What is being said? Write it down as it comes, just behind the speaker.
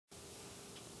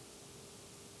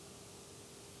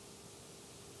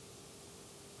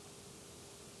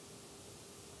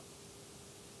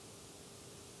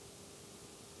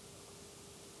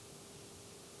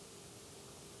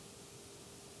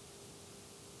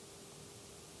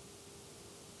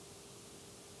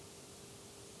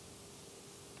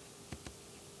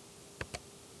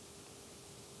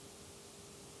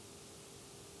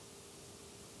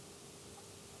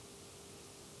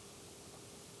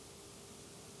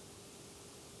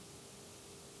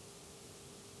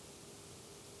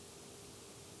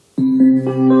To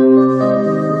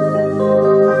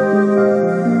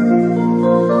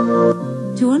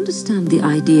understand the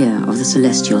idea of the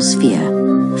celestial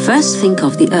sphere, first think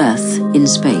of the Earth in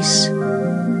space.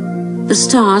 The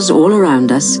stars all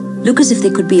around us look as if they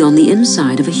could be on the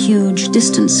inside of a huge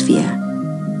distant sphere.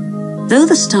 Though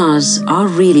the stars are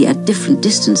really at different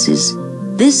distances,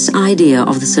 this idea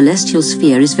of the celestial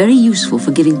sphere is very useful for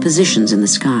giving positions in the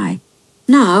sky.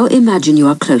 Now imagine you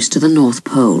are close to the North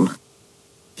Pole.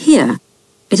 Here,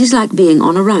 it is like being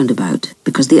on a roundabout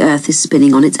because the Earth is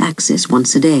spinning on its axis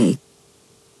once a day.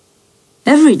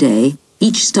 Every day,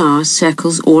 each star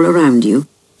circles all around you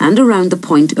and around the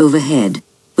point overhead,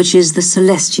 which is the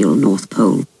celestial North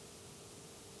Pole.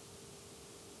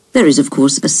 There is, of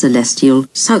course, a celestial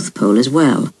South Pole as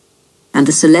well, and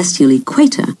the celestial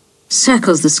equator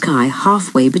circles the sky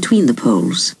halfway between the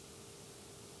poles.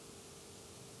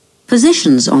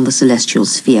 Positions on the celestial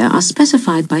sphere are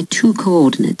specified by two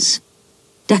coordinates.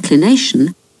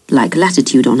 Declination, like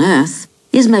latitude on Earth,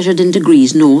 is measured in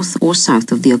degrees north or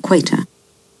south of the equator.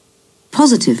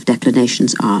 Positive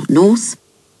declinations are north,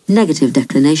 negative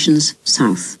declinations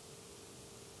south.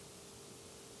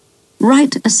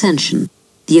 Right ascension,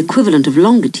 the equivalent of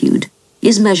longitude,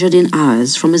 is measured in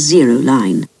hours from a zero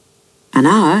line. An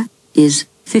hour is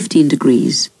 15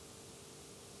 degrees.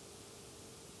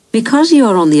 Because you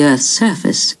are on the Earth's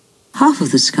surface, half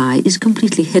of the sky is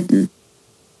completely hidden.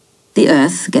 The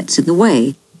Earth gets in the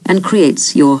way and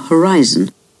creates your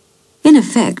horizon. In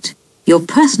effect, your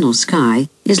personal sky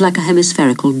is like a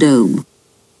hemispherical dome.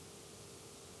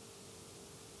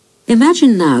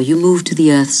 Imagine now you move to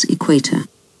the Earth's equator.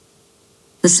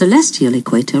 The celestial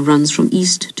equator runs from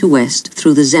east to west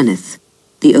through the zenith,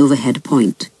 the overhead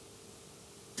point.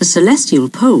 The celestial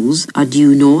poles are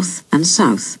due north and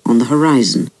south on the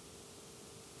horizon.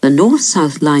 The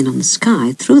north-south line on the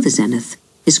sky through the zenith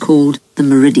is called the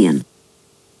meridian.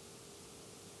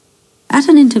 At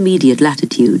an intermediate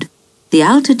latitude, the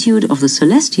altitude of the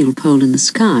celestial pole in the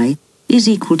sky is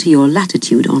equal to your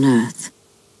latitude on Earth.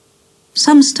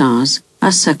 Some stars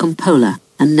are circumpolar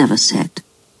and never set.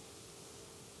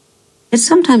 It's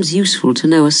sometimes useful to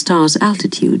know a star's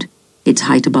altitude, its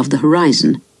height above the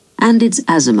horizon, and its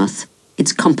azimuth,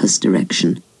 its compass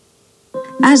direction.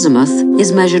 Azimuth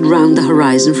is measured round the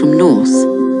horizon from north,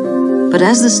 but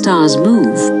as the stars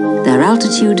move, their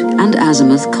altitude and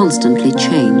azimuth constantly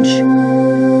change.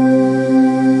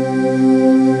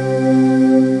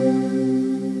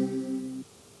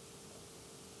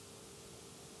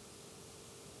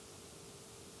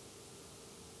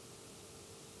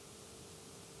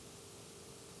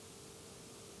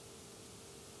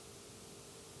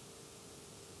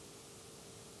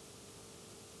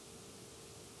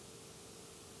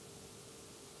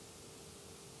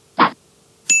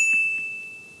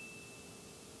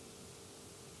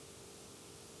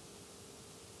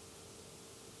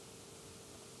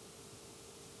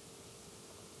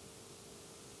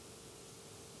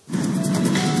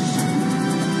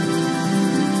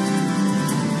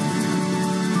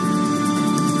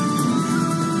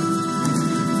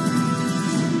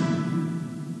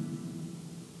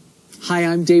 Hi,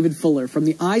 I'm David Fuller from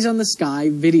the Eyes on the Sky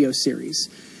video series.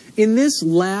 In this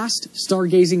last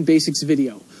Stargazing Basics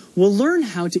video, we'll learn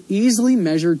how to easily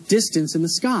measure distance in the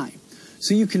sky,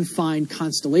 so you can find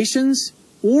constellations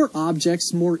or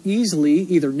objects more easily,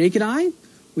 either naked eye,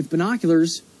 with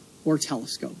binoculars, or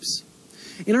telescopes.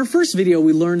 In our first video,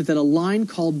 we learned that a line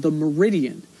called the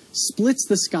meridian splits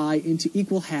the sky into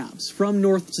equal halves, from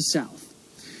north to south.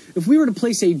 If we were to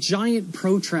place a giant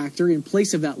protractor in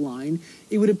place of that line,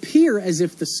 it would appear as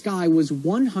if the sky was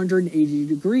 180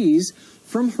 degrees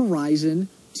from horizon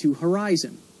to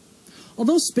horizon.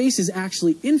 Although space is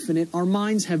actually infinite, our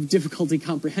minds have difficulty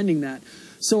comprehending that,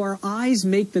 so our eyes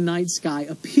make the night sky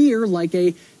appear like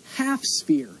a half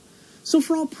sphere. So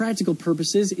for all practical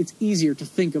purposes, it's easier to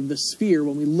think of the sphere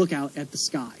when we look out at the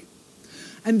sky.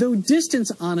 And though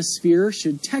distance on a sphere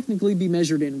should technically be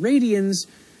measured in radians,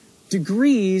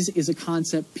 degrees is a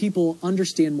concept people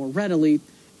understand more readily,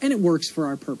 and it works for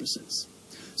our purposes.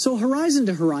 So horizon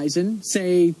to horizon,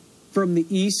 say from the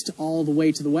east all the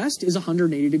way to the west, is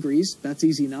 180 degrees. That's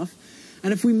easy enough.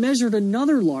 And if we measured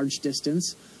another large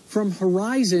distance from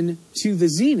horizon to the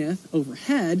zenith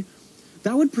overhead,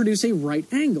 that would produce a right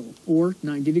angle, or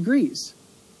 90 degrees.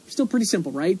 Still pretty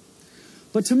simple, right?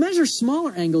 But to measure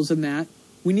smaller angles than that,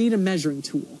 we need a measuring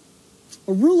tool.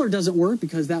 A ruler doesn't work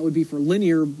because that would be for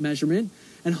linear measurement,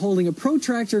 and holding a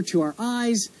protractor to our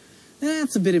eyes,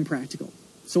 that's a bit impractical.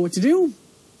 So what to do?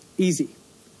 Easy.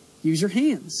 Use your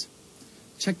hands.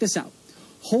 Check this out.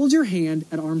 Hold your hand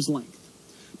at arm's length.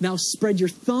 Now spread your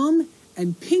thumb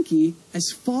and pinky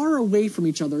as far away from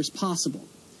each other as possible.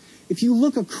 If you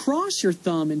look across your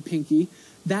thumb and pinky,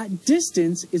 that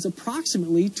distance is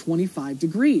approximately 25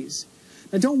 degrees.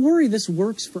 Now don't worry, this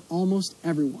works for almost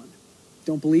everyone.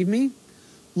 Don't believe me?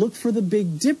 Look for the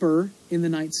Big Dipper in the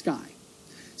night sky.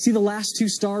 See the last two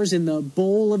stars in the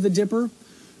bowl of the Dipper?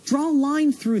 Draw a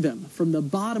line through them from the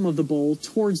bottom of the bowl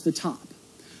towards the top.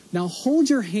 Now hold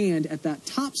your hand at that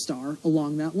top star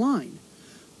along that line.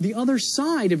 The other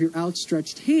side of your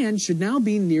outstretched hand should now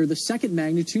be near the second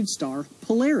magnitude star,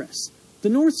 Polaris, the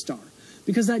North Star,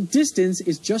 because that distance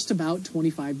is just about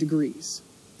 25 degrees.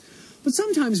 But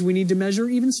sometimes we need to measure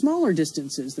even smaller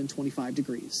distances than 25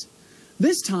 degrees.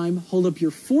 This time, hold up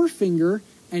your forefinger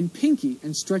and pinky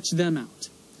and stretch them out.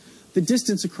 The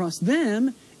distance across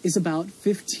them is about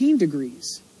 15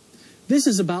 degrees. This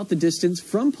is about the distance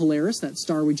from Polaris, that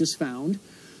star we just found,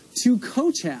 to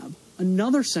Kochab,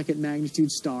 another second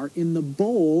magnitude star in the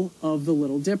bowl of the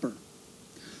Little Dipper.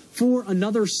 For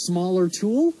another smaller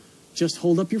tool, just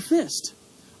hold up your fist.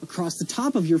 Across the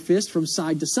top of your fist from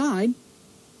side to side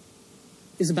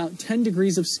is about 10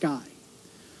 degrees of sky.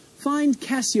 Find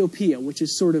Cassiopeia, which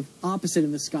is sort of opposite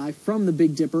in the sky from the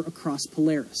Big Dipper across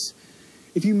Polaris.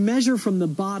 If you measure from the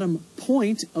bottom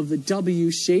point of the W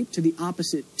shape to the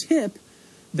opposite tip,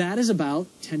 that is about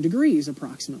 10 degrees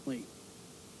approximately.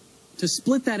 To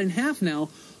split that in half now,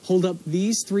 hold up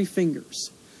these three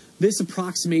fingers. This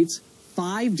approximates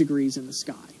 5 degrees in the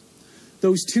sky.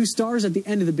 Those two stars at the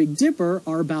end of the Big Dipper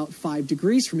are about 5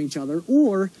 degrees from each other,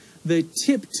 or the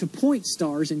tip-to-point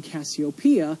stars in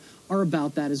Cassiopeia are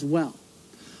about that as well.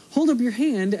 Hold up your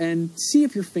hand and see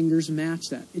if your fingers match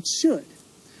that. It should.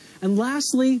 And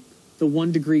lastly, the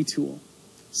 1 degree tool.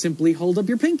 Simply hold up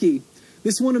your pinky.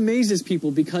 This one amazes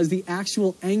people because the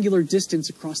actual angular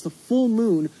distance across the full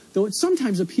moon, though it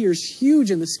sometimes appears huge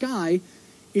in the sky,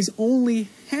 is only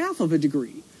half of a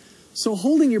degree. So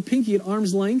holding your pinky at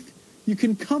arm's length, you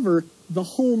can cover the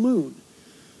whole moon.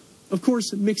 Of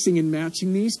course, mixing and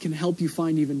matching these can help you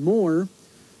find even more.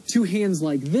 Two hands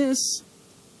like this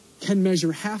can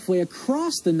measure halfway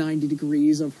across the 90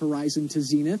 degrees of horizon to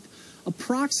zenith,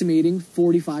 approximating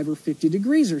 45 or 50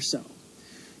 degrees or so.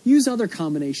 Use other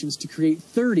combinations to create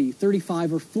 30,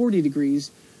 35, or 40 degrees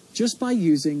just by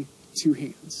using two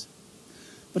hands.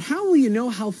 But how will you know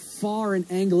how far an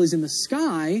angle is in the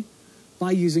sky?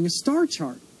 By using a star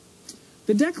chart.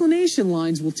 The declination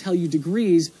lines will tell you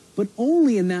degrees, but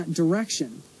only in that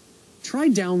direction. Try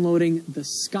downloading the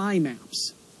Sky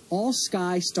Maps, all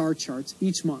sky star charts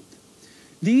each month.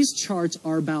 These charts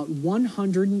are about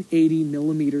 180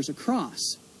 millimeters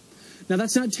across. Now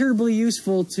that's not terribly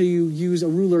useful to use a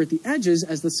ruler at the edges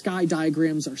as the sky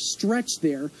diagrams are stretched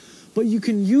there, but you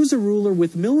can use a ruler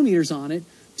with millimeters on it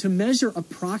to measure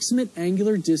approximate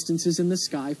angular distances in the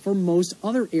sky for most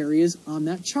other areas on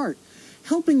that chart,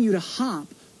 helping you to hop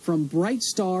from bright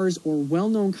stars or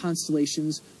well-known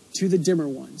constellations to the dimmer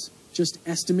ones. Just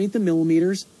estimate the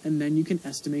millimeters and then you can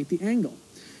estimate the angle.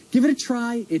 Give it a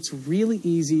try, it's really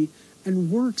easy and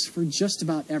works for just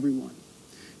about everyone.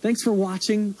 Thanks for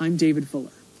watching. I'm David Fuller.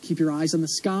 Keep your eyes on the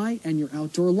sky and your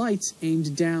outdoor lights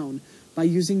aimed down by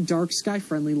using dark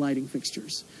sky-friendly lighting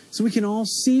fixtures so we can all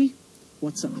see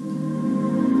what's up.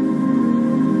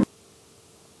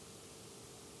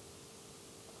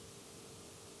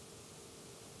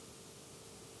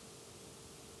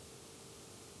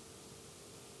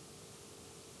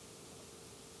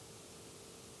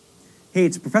 Hey,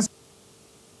 it's Professor.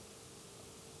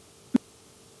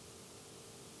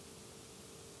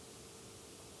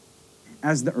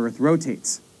 As the Earth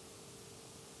rotates.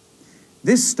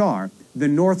 This star, the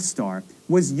North Star,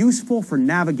 was useful for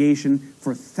navigation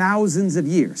for thousands of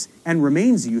years and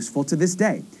remains useful to this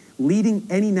day, leading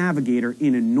any navigator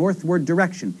in a northward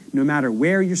direction, no matter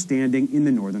where you're standing in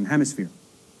the Northern Hemisphere.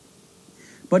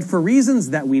 But for reasons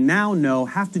that we now know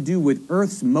have to do with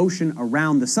Earth's motion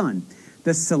around the Sun,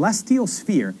 the celestial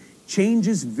sphere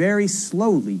changes very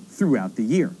slowly throughout the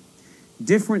year.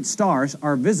 Different stars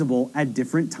are visible at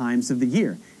different times of the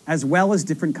year, as well as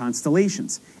different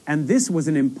constellations, and this was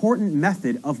an important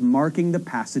method of marking the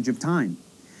passage of time.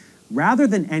 Rather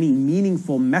than any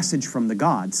meaningful message from the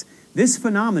gods, this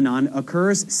phenomenon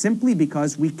occurs simply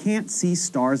because we can't see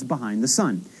stars behind the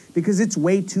sun, because it's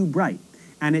way too bright,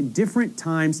 and at different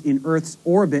times in Earth's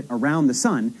orbit around the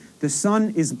sun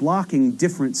is blocking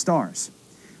different stars.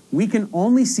 We can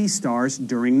only see stars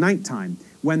during nighttime,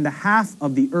 when the half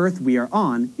of the Earth we are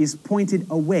on is pointed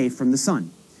away from the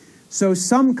sun. So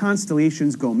some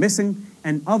constellations go missing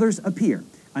and others appear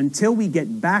until we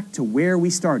get back to where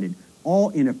we started, all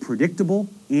in a predictable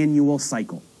annual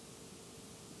cycle.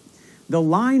 The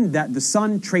line that the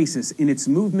sun traces in its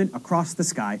movement across the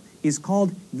sky is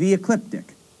called the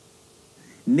ecliptic,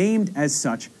 named as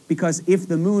such because if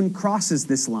the moon crosses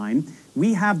this line,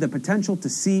 we have the potential to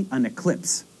see an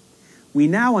eclipse. We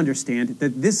now understand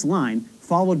that this line,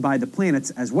 followed by the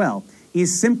planets as well,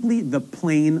 is simply the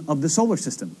plane of the solar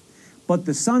system. But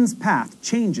the sun's path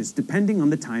changes depending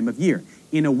on the time of year,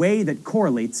 in a way that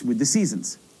correlates with the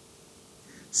seasons.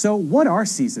 So what are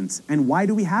seasons, and why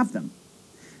do we have them?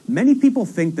 Many people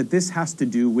think that this has to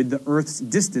do with the Earth's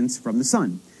distance from the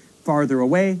sun. Farther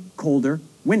away, colder,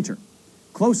 winter.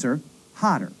 Closer,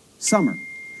 hotter, summer.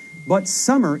 But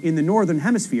summer in the northern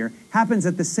hemisphere happens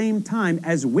at the same time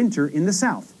as winter in the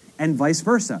south, and vice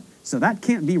versa, so that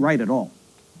can't be right at all.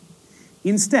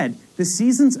 Instead, the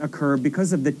seasons occur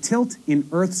because of the tilt in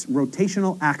Earth's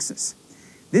rotational axis.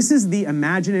 This is the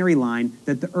imaginary line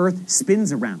that the Earth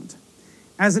spins around.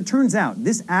 As it turns out,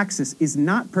 this axis is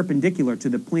not perpendicular to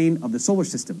the plane of the solar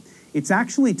system. It's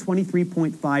actually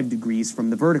 23.5 degrees from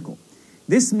the vertical.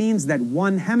 This means that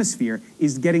one hemisphere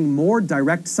is getting more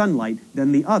direct sunlight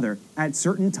than the other at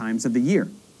certain times of the year.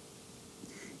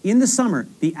 In the summer,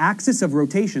 the axis of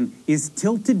rotation is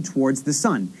tilted towards the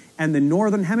sun, and the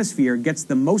northern hemisphere gets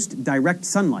the most direct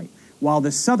sunlight, while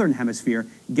the southern hemisphere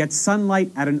gets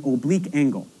sunlight at an oblique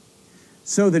angle.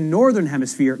 So the northern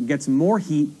hemisphere gets more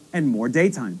heat and more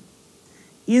daytime.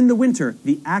 In the winter,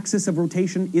 the axis of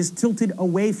rotation is tilted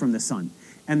away from the sun,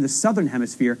 and the southern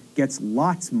hemisphere gets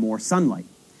lots more sunlight.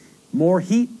 More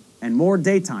heat and more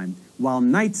daytime, while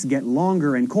nights get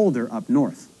longer and colder up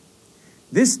north.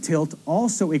 This tilt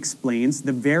also explains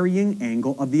the varying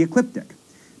angle of the ecliptic.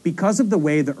 Because of the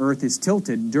way the Earth is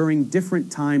tilted during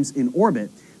different times in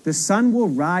orbit, the sun will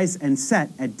rise and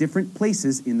set at different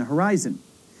places in the horizon.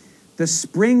 The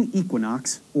spring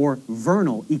equinox, or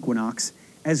vernal equinox,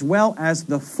 as well as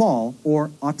the fall, or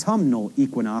autumnal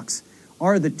equinox,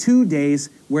 are the 2 days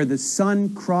where the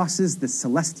sun crosses the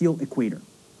celestial equator.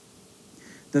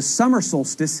 The summer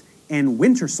solstice and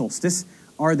winter solstice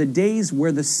are the days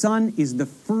where the sun is the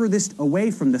furthest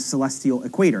away from the celestial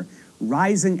equator,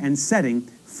 rising and setting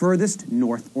furthest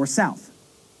north or south.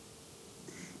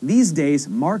 These days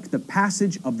mark the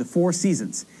passage of the 4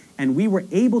 seasons, and we were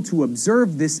able to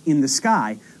observe this in the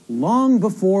sky long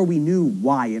before we knew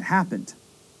why it happened.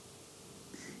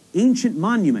 Ancient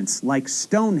monuments like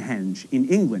Stonehenge in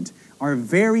England are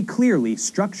very clearly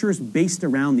structures based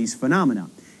around these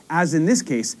phenomena, as in this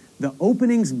case, the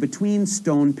openings between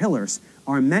stone pillars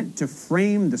are meant to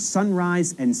frame the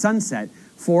sunrise and sunset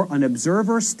for an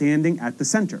observer standing at the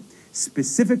center,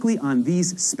 specifically on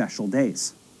these special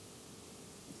days.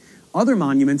 Other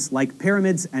monuments, like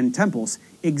pyramids and temples,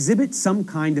 exhibit some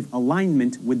kind of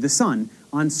alignment with the sun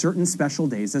on certain special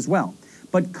days as well.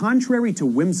 But contrary to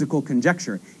whimsical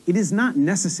conjecture, it is not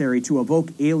necessary to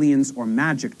evoke aliens or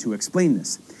magic to explain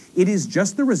this. It is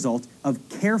just the result of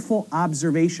careful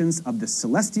observations of the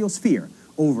celestial sphere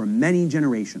over many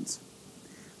generations.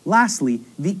 Lastly,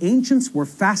 the ancients were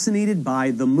fascinated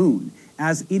by the moon,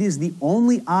 as it is the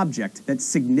only object that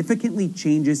significantly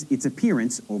changes its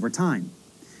appearance over time.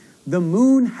 The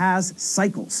moon has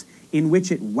cycles in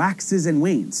which it waxes and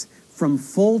wanes, from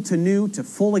full to new to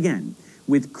full again,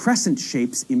 with crescent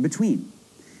shapes in between.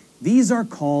 These are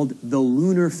called the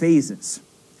lunar phases.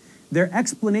 Their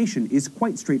explanation is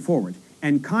quite straightforward,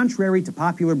 and contrary to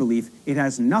popular belief, it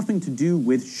has nothing to do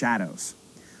with shadows.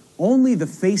 Only the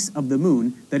face of the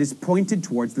moon that is pointed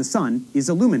towards the sun is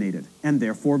illuminated, and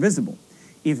therefore visible.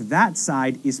 If that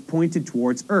side is pointed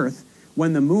towards Earth,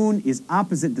 when the moon is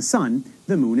opposite the sun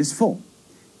is full.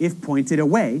 If pointed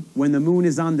away, when the moon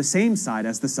is on the same side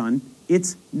as the sun,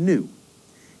 it's new.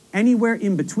 Anywhere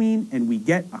in between, and we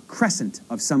get a crescent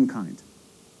of some kind.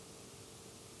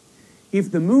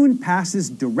 If the moon passes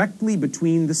directly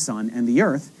between the sun and the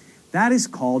Earth, that is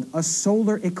called a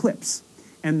solar eclipse,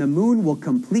 and the moon will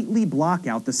completely block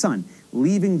out the sun,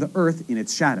 leaving the Earth in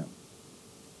its shadow.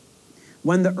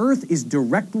 When the Earth is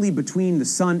directly between the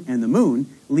sun and the moon,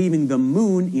 leaving the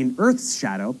moon in Earth's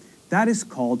shadow, that is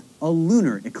called a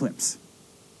lunar eclipse.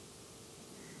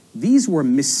 These were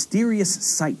mysterious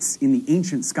sights in the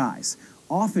ancient skies,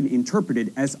 often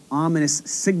interpreted as ominous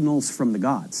signals from the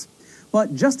gods.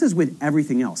 But just as with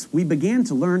everything else, we began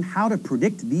to learn how to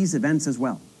predict these events as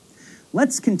well.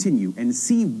 Let's continue and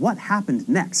see what happened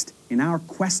next in our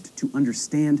quest to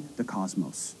understand the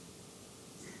cosmos.